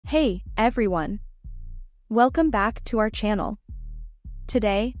Hey, everyone. Welcome back to our channel.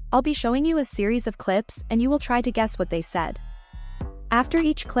 Today, I'll be showing you a series of clips and you will try to guess what they said. After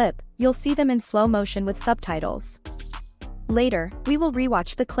each clip, you'll see them in slow motion with subtitles. Later, we will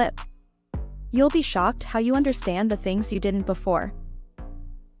rewatch the clip. You'll be shocked how you understand the things you didn't before.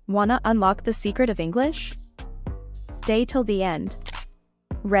 Wanna unlock the secret of English? Stay till the end.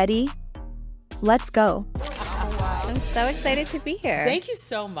 Ready? Let's go. I'm so excited to be here. Thank you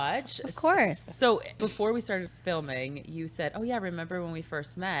so much. Of course. So before we started filming, you said, oh yeah, remember when we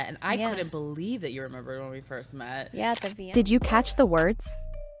first met? And I couldn't believe that you remembered when we first met. Yeah, at the VM. Did you catch the words?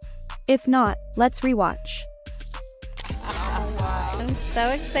 If not, let's rewatch. I'm so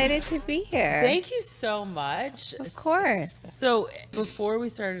excited to be here. Thank you so much. Of course. So before we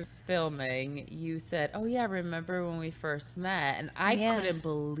started filming, you said, oh yeah, remember when we first met? And I couldn't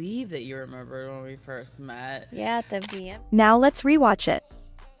believe that you remembered when we first met. Yeah, at the VM. Now let's rewatch it.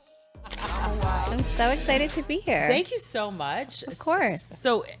 I'm so excited to be here. Thank you so much. Of course.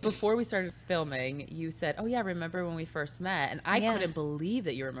 So before we started filming, you said, oh yeah, remember when we first met? And I couldn't believe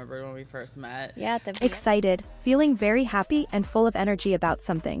that you remembered when we first met. Yeah, at the VM. Excited, feeling very happy and full of energy about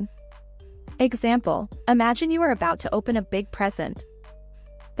something. Example, imagine you are about to open a big present.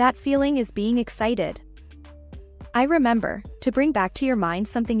 That feeling is being excited. I remember, to bring back to your mind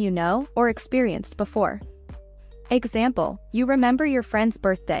something you know or experienced before. Example, you remember your friend's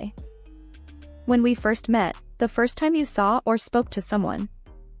birthday. When we first met, the first time you saw or spoke to someone.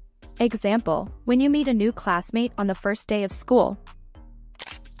 Example, when you meet a new classmate on the first day of school.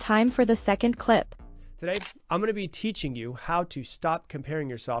 Time for the second clip. Today, I'm going to be teaching you how to stop comparing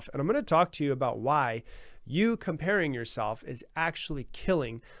yourself, and I'm going to talk to you about why you comparing yourself is actually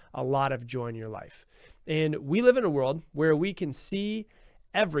killing a lot of joy in your life. And we live in a world where we can see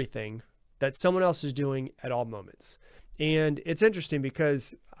everything that someone else is doing at all moments. And it's interesting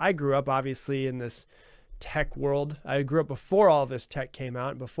because I grew up obviously in this tech world. I grew up before all this tech came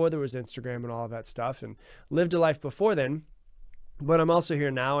out, before there was Instagram and all of that stuff, and lived a life before then. But I'm also here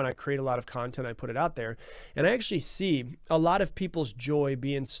now and I create a lot of content, I put it out there. And I actually see a lot of people's joy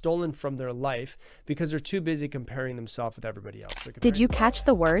being stolen from their life because they're too busy comparing themselves with everybody else. Did you catch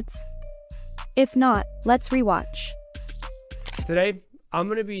the words? If not, let's rewatch. Today, I'm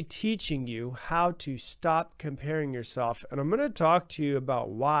going to be teaching you how to stop comparing yourself, and I'm going to talk to you about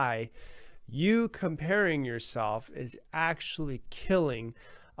why you comparing yourself is actually killing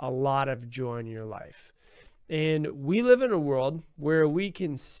a lot of joy in your life. And we live in a world where we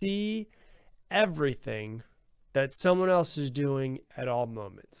can see everything that someone else is doing at all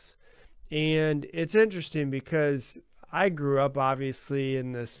moments. And it's interesting because I grew up obviously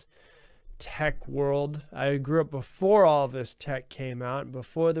in this tech world. I grew up before all this tech came out,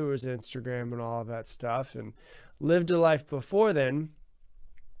 before there was Instagram and all of that stuff, and lived a life before then.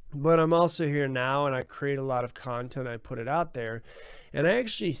 But I'm also here now and I create a lot of content, I put it out there, and I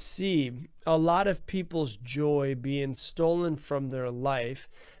actually see a lot of people's joy being stolen from their life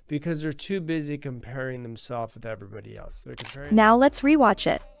because they're too busy comparing themselves with everybody else. They're comparing. Now let's rewatch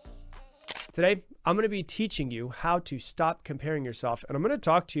it. Today, I'm going to be teaching you how to stop comparing yourself, and I'm going to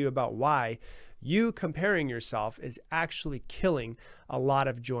talk to you about why you comparing yourself is actually killing a lot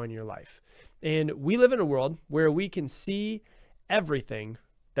of joy in your life. And we live in a world where we can see everything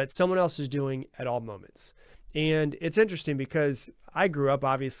that someone else is doing at all moments. And it's interesting because I grew up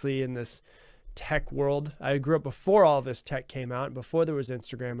obviously in this tech world. I grew up before all this tech came out, before there was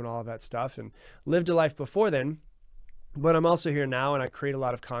Instagram and all of that stuff, and lived a life before then. But I'm also here now and I create a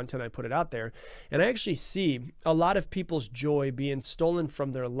lot of content, I put it out there, and I actually see a lot of people's joy being stolen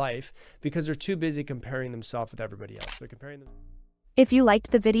from their life because they're too busy comparing themselves with everybody else. They're comparing them. If you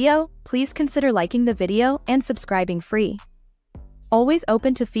liked the video, please consider liking the video and subscribing free. Always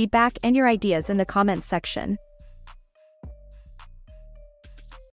open to feedback and your ideas in the comments section.